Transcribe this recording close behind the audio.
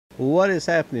What is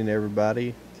happening,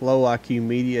 everybody? Low IQ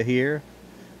Media here,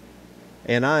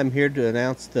 and I'm here to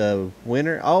announce the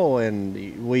winner. Oh, and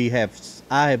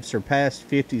I have surpassed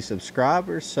 50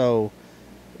 subscribers, so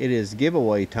it is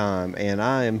giveaway time, and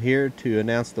I am here to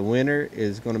announce the winner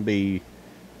is going to be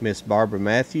Miss Barbara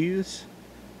Matthews.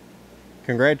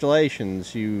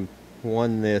 Congratulations, you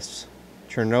won this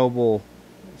Chernobyl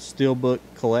Steelbook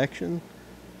collection.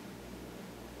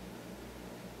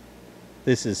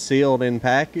 This is sealed in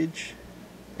package,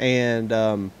 and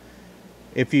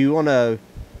if you want to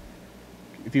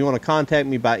contact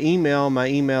me by email, my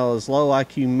email is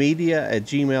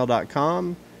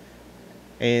lowiqmedia@gmail.com,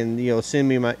 and send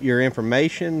me your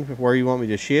information, where you want me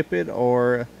to ship it,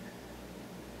 or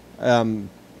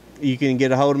you can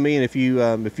get a hold of me. And if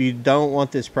you don't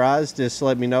want this prize, just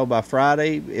let me know by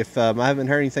Friday. If I haven't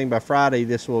heard anything by Friday,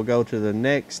 this will go to the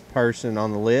next person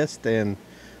on the list, and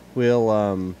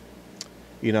we'll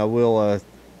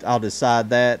I'll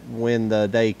decide that when the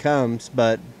day comes.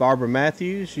 But Barbara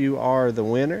Matthews, you are the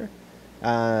winner.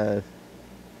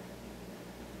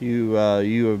 You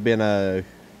have been a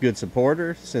good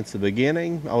supporter since the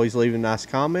beginning, always leaving nice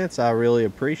comments. I really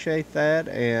appreciate that.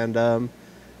 And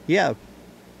yeah,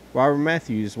 Barbara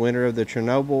Matthews, winner of the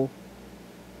Chernobyl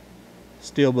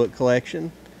Steelbook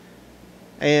collection.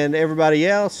 And everybody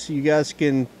else, you guys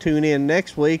can tune in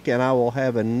next week, and I will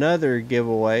have another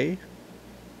giveaway.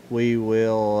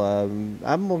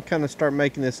 I'm going to kind of start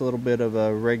making this a little bit of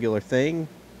a regular thing.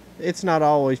 It's not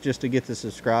always just to get the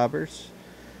subscribers.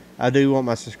 I do want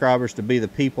my subscribers to be the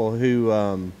people who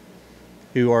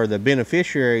are the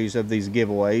beneficiaries of these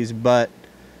giveaways, but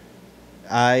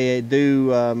I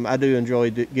do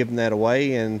enjoy giving that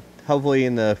away, and hopefully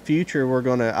in the future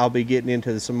I'll be getting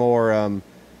into some more.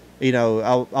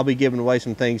 I'll be giving away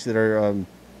some things that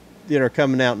are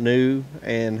coming out new,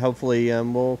 and hopefully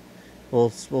we'll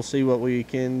see what we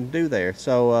can do there.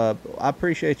 So I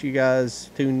appreciate you guys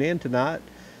tuning in tonight.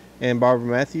 And Barbara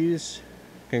Matthews,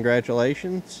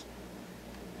 congratulations.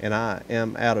 And I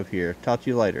am out of here. Talk to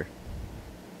you later.